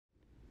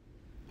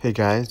Hey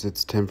guys,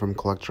 it's Tim from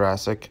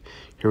Jurassic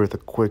here with a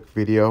quick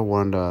video.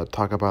 Wanted to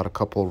talk about a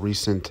couple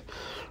recent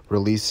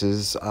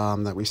releases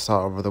that we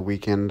saw over the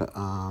weekend.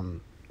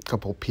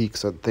 Couple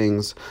peeks at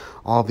things.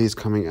 All of these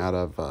coming out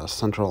of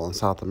Central and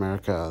South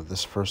America.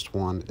 This first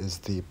one is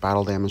the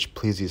battle damaged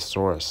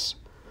Plesiosaurus.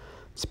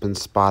 It's been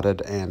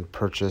spotted and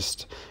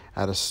purchased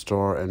at a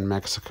store in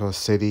Mexico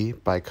City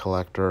by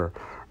collector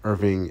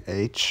Irving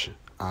H.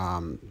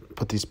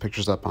 Put these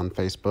pictures up on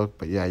Facebook,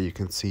 but yeah, you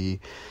can see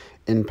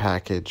in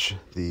package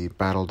the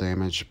battle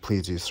damage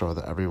plesiosaur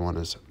that everyone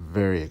is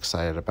very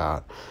excited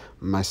about,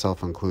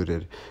 myself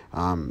included.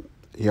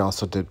 He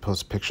also did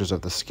post pictures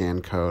of the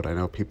scan code. I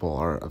know people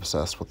are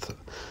obsessed with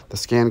the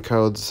scan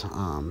codes,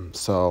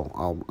 so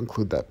I'll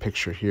include that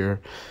picture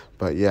here.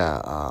 But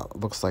yeah,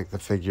 looks like the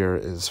figure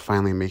is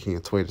finally making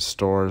its way to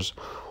stores,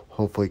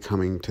 hopefully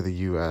coming to the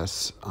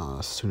U.S.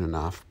 Soon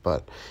enough.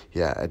 But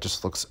yeah, it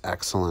just looks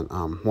excellent.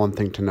 One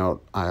thing to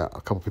note, a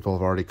couple people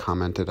have already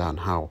commented on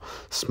how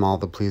small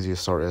the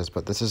plesiosaur is,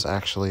 but this is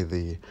actually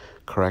the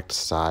correct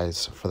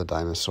size for the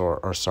dinosaur,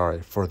 or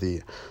sorry, for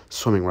the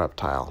swimming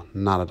reptile,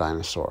 not a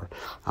dinosaur.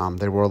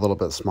 They were a little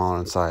bit smaller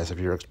in size. If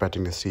you're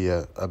expecting to see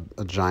a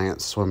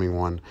giant swimming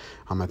one,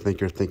 I think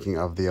you're thinking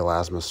of the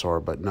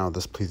elasmosaur, but no,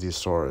 this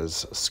plesiosaur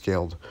is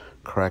scaled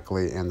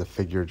correctly, and the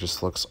figure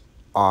just looks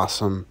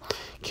awesome.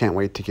 Can't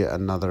wait to get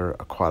another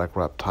aquatic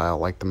reptile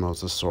like the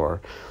mosasaur.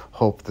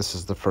 Hope this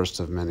is the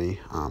first of many.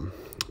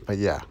 But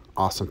yeah,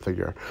 awesome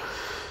figure.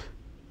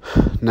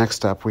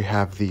 Next up, we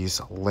have these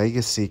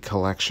Legacy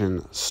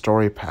Collection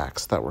story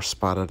packs that were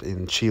spotted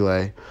in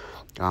Chile,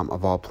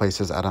 of all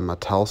places, at a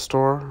Mattel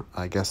store.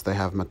 I guess they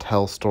have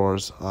Mattel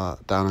stores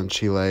down in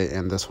Chile,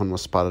 and this one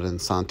was spotted in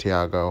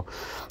Santiago.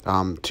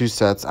 Two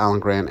sets, Alan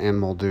Grant and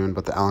Muldoon,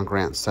 but the Alan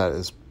Grant set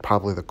is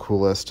probably the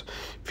coolest.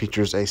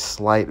 Features a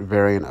slight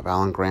variant of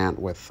Alan Grant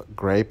with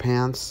gray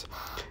pants,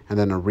 and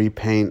then a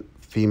repaint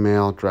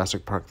female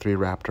Jurassic Park 3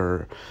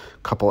 raptor,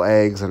 couple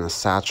eggs, and a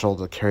satchel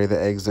to carry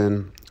the eggs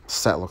in.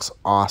 Set looks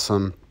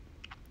awesome.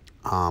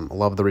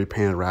 Love the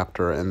repainted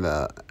raptor and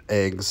the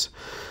eggs.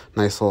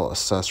 Nice little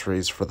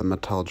accessories for the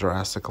Mattel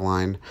Jurassic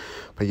line.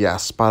 But yeah,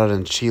 spotted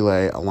in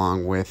Chile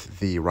along with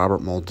the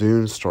Robert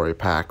Muldoon story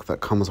pack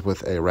that comes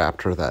with a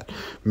raptor that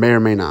may or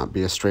may not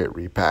be a straight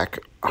repack.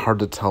 Hard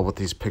to tell with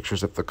these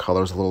pictures if the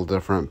color's a little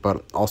different,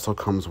 but also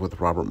comes with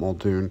Robert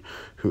Muldoon,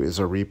 who is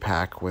a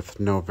repack with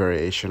no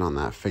variation on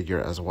that figure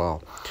as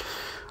well.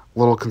 A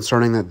little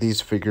concerning that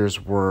these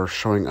figures were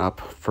showing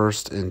up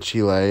first in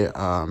Chile.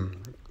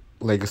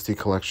 Legacy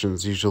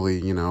collections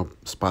usually,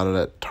 spotted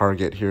at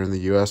Target here in the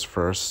U.S.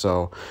 first,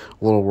 so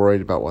a little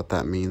worried about what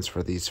that means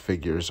for these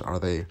figures. Are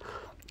they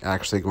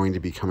actually going to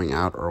be coming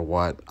out, or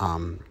what?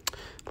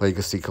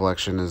 Legacy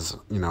collection has,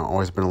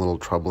 always been a little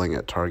troubling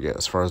at Target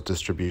as far as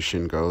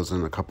distribution goes,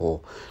 and a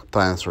couple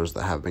dinosaurs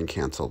that have been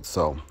canceled.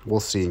 So we'll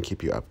see and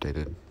keep you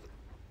updated.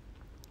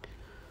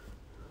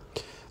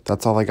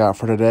 That's all I got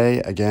for today.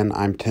 Again,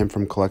 I'm Tim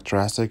from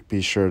Jurassic.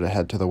 Be sure to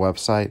head to the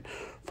website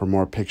for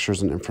more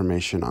pictures and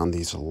information on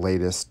these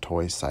latest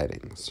toy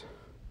sightings.